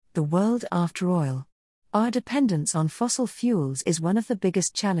The world after oil. Our dependence on fossil fuels is one of the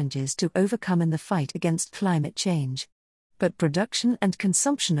biggest challenges to overcome in the fight against climate change. But production and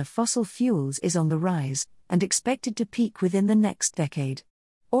consumption of fossil fuels is on the rise, and expected to peak within the next decade.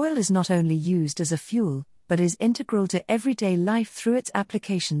 Oil is not only used as a fuel, but is integral to everyday life through its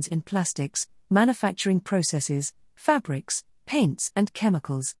applications in plastics, manufacturing processes, fabrics, paints, and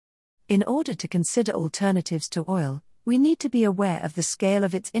chemicals. In order to consider alternatives to oil, we need to be aware of the scale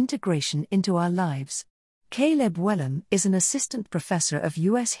of its integration into our lives. Caleb Wellham is an assistant professor of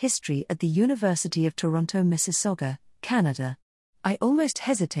U.S. history at the University of Toronto, Mississauga, Canada. I almost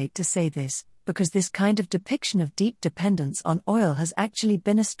hesitate to say this, because this kind of depiction of deep dependence on oil has actually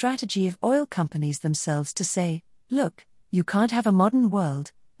been a strategy of oil companies themselves to say, look, you can't have a modern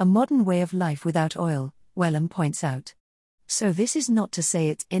world, a modern way of life without oil, Wellham points out. So this is not to say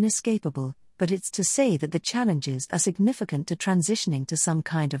it's inescapable, but it's to say that the challenges are significant to transitioning to some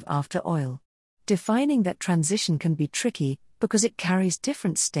kind of after oil. Defining that transition can be tricky, because it carries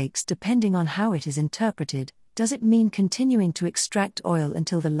different stakes depending on how it is interpreted. Does it mean continuing to extract oil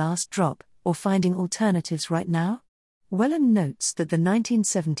until the last drop, or finding alternatives right now? Wellham notes that the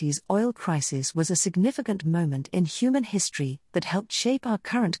 1970s oil crisis was a significant moment in human history that helped shape our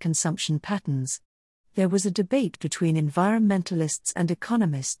current consumption patterns. There was a debate between environmentalists and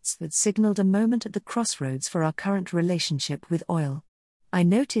economists that signaled a moment at the crossroads for our current relationship with oil. I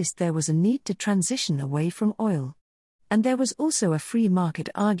noticed there was a need to transition away from oil. And there was also a free market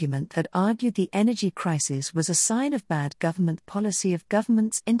argument that argued the energy crisis was a sign of bad government policy of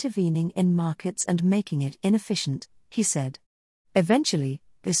governments intervening in markets and making it inefficient, he said. Eventually,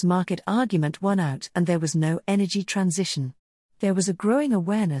 this market argument won out and there was no energy transition. There was a growing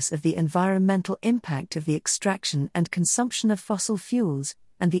awareness of the environmental impact of the extraction and consumption of fossil fuels,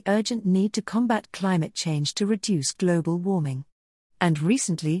 and the urgent need to combat climate change to reduce global warming. And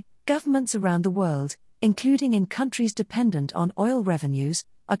recently, governments around the world, including in countries dependent on oil revenues,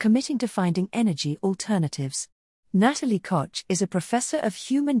 are committing to finding energy alternatives. Natalie Koch is a professor of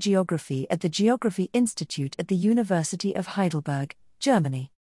human geography at the Geography Institute at the University of Heidelberg,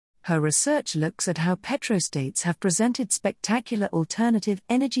 Germany. Her research looks at how petrostates have presented spectacular alternative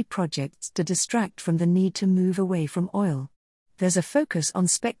energy projects to distract from the need to move away from oil. There's a focus on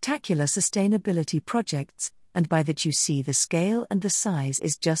spectacular sustainability projects, and by that you see the scale and the size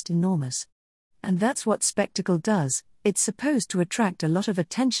is just enormous. And that's what spectacle does, it's supposed to attract a lot of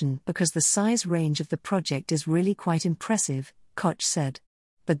attention because the size range of the project is really quite impressive, Koch said.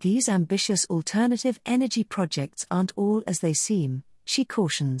 But these ambitious alternative energy projects aren't all as they seem, she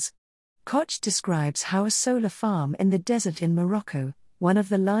cautions. Koch describes how a solar farm in the desert in Morocco, one of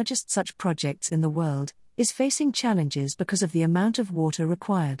the largest such projects in the world, is facing challenges because of the amount of water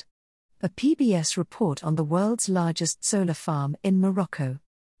required. A PBS report on the world's largest solar farm in Morocco.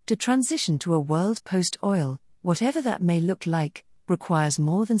 To transition to a world post-oil, whatever that may look like, requires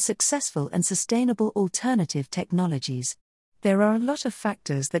more than successful and sustainable alternative technologies. There are a lot of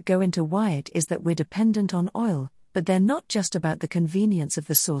factors that go into why it is that we're dependent on oil, but they're not just about the convenience of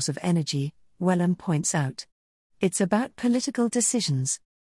the source of energy, Wellham points out. It's about political decisions.